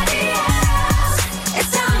everybody else.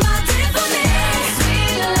 It's time I did for me.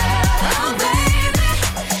 Sweet love, oh baby.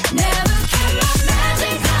 Never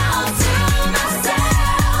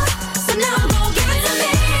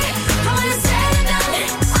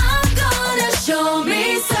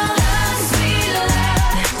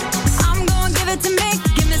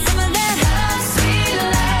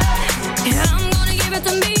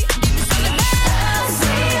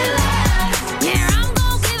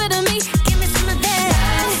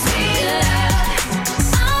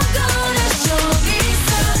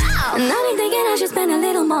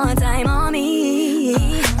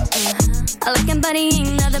buddy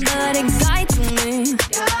ain't nothing but a guy to me.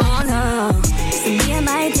 Oh no, so me and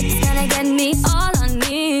my dick's gonna get me all I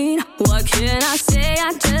need. What can I say?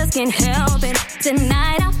 I just can't help it.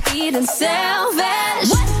 Tonight I'm feeling selfish.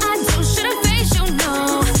 What I do shouldn't face you,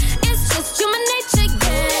 no. It's just human nature,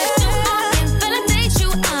 yeah. I can validate you.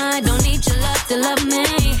 I don't need your love to love me.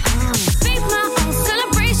 Be my own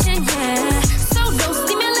celebration, yeah. So no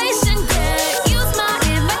stimulation, yeah. Use my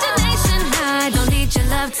imagination. I don't need your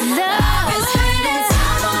love to love. It's spending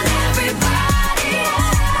time on everybody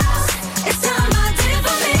else. It's time I did it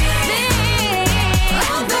for me.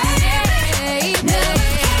 Oh baby, never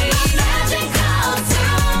keep my magic all to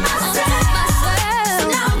myself. So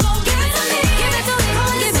now I'm gonna give it to me. Give it to me,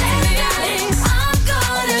 give it to me. I'm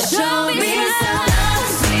gonna show me some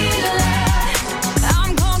sweet love. I'm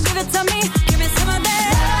gonna give it to me. Give me some of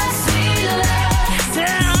that sweet love.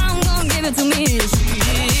 I'm gonna give it to me.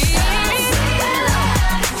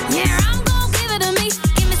 Yeah, I'm gonna give it to me.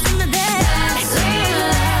 Give me some of that sweet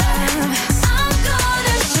love. I'm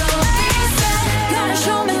gonna show me some. Gonna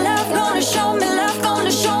show me love. Gonna show me love.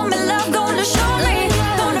 Gonna show me love. Gonna show me.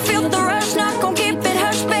 Gonna feel the rush. Not gonna keep it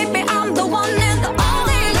hush, baby. I'm the one and the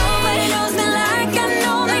only. Nobody knows me like I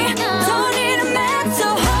know me. Don't need a man to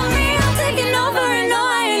hold me. I'm taking over and no,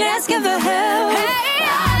 I ain't asking for help.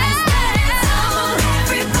 I've been spending time on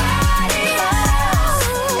everybody else.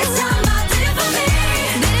 It's time I did it for me.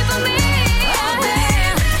 Did it for me. Oh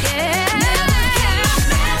baby, yeah. Never kept my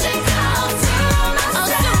magic all to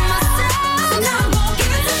myself. So now I'm gonna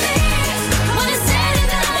give it to me. When it's said and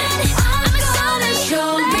done, I'm gonna show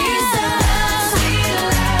me some sweet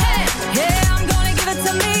love. Yeah, I'm gonna give it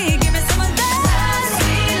to me. Give me some of that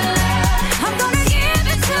sweet love. I'm gonna give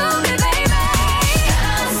it to me, baby.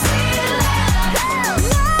 Sweet love,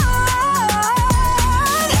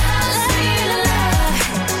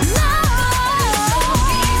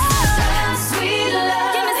 sweet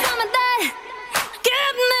love. Give me some of that.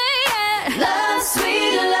 Give me love,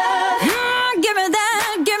 sweet love. Give me that,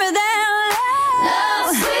 give me that love,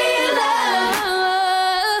 sweet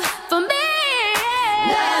love for me.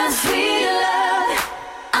 Love, sweet love.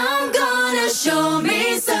 I'm gonna show me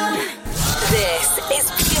some. This is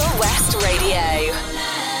Pure West Radio.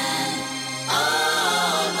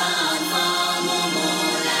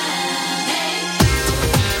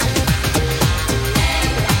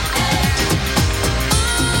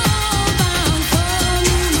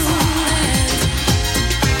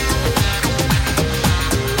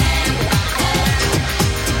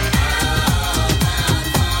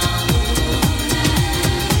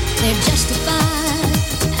 They're justified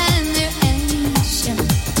and they're ancient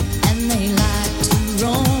and they like to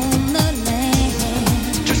roam the land.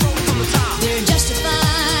 They're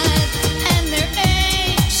justified and they're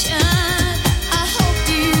ancient. I hope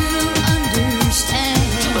you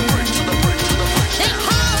understand. They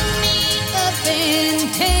called me up in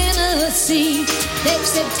Tennessee. They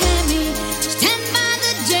said, Tammy, stand by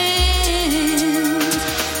the jams.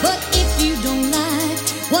 But if you don't like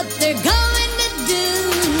what they're going to do,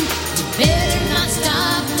 you better not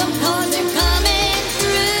stop them 'cause they're coming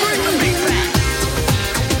through.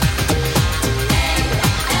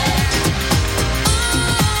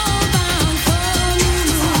 Bound for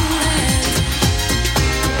moonland.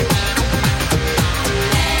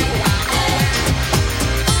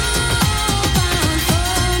 Bound for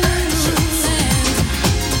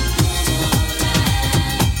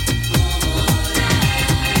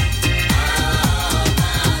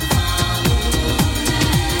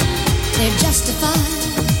They're justified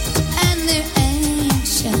and they're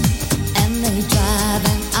ancient and they drive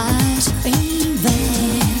an ice cream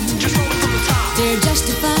van. They're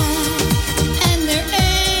justified and they're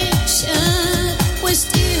ancient with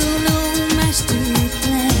still no master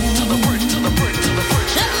plan.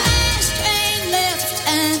 The last train left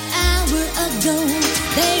an hour ago.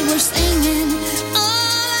 They were singing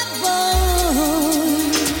all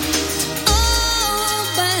aboard. All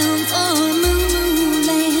bound for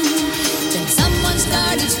moonland. Then someone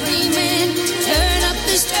started screaming,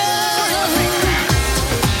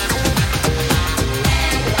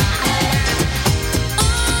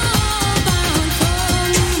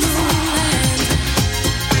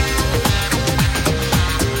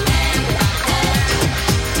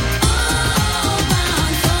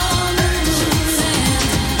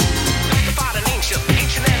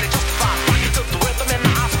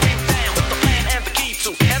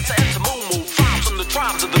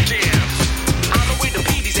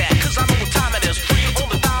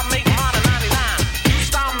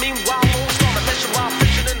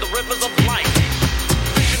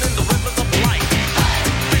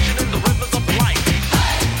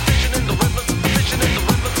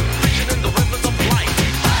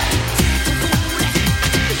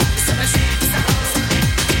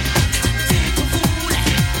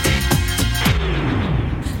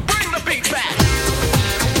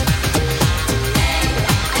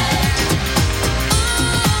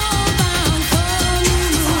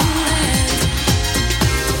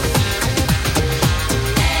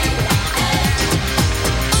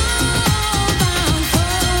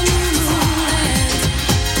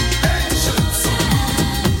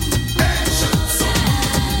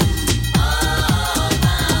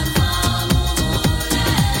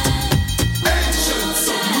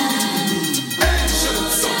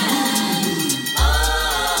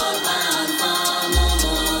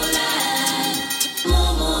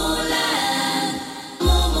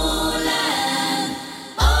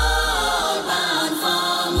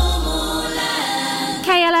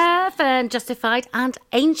 Justified and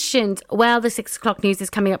Ancient. Well, the 6 o'clock news is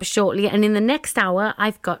coming up shortly, and in the next hour,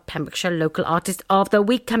 I've got Pembrokeshire Local Artist of the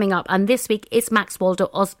Week coming up, and this week is Max Waldo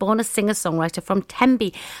Osborne, a singer-songwriter from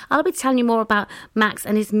Tenby. I'll be telling you more about Max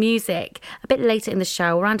and his music a bit later in the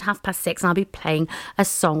show, around 6:30, and I'll be playing a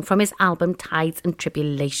song from his album Tides and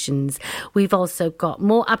Tribulations. We've also got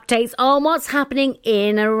more updates on what's happening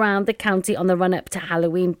in and around the county on the run-up to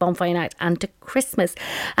Halloween, Bonfire Night and to Christmas.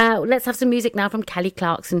 Let's have some music now from Kelly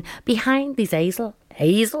Clarkson, Behind These Hazel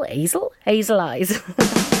Eyes.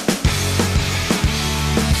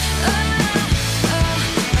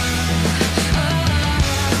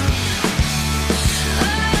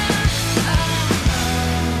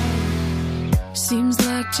 Seems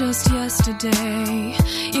like just yesterday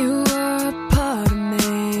you were a part of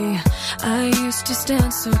me. I used to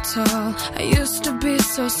stand so tall, I used to be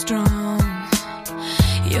so strong.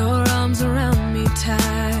 Your arms around me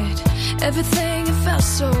tight, everything it felt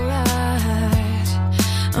so right.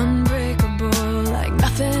 Unbreakable, like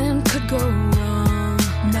nothing could go wrong.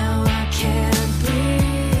 Now I can't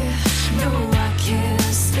breathe, no I can't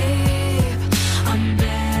sleep. I'm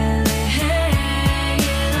barely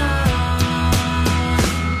hanging on.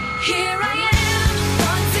 Here I am,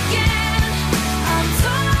 once again. I'm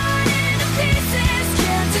torn into pieces,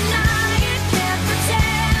 can't deny it, can't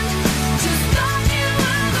pretend. Just thought you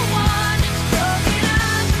were the one, broken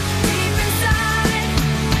up deep inside.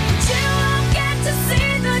 But you won't get to see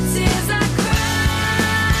the tears I cry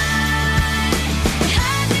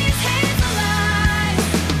behind these hazel eyes.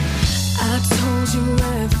 I told you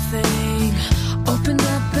everything, opened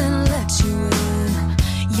up and let you in.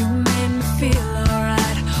 You made me feel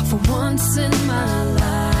alright for once in my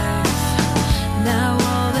life. Now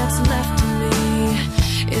all that's left of me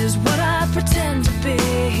is what I pretend to be.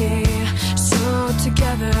 So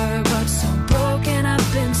together but so broken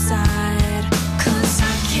up inside. 'Cause I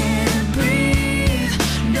can't breathe,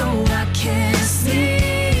 no I can't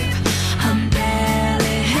sleep. I'm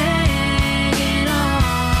barely hanging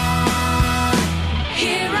on.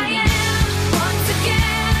 Here I am, once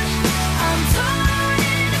again. I'm torn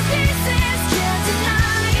into pieces, can't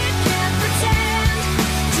deny it, can't pretend.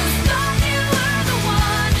 Just thought you were the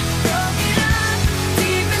one, broken up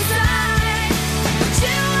deep inside. But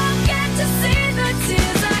you won't get to see the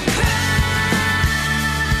tears I cry.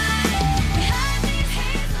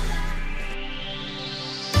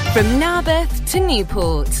 From Narberth to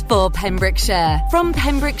Newport for Pembrokeshire. From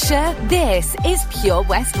Pembrokeshire, this is Pure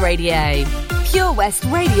West Radio. Pure West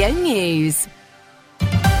Radio News.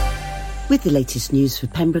 With the latest news for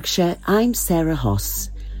Pembrokeshire, I'm Sarah Hoss.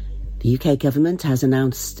 The UK government has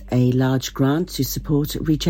announced a large grant to support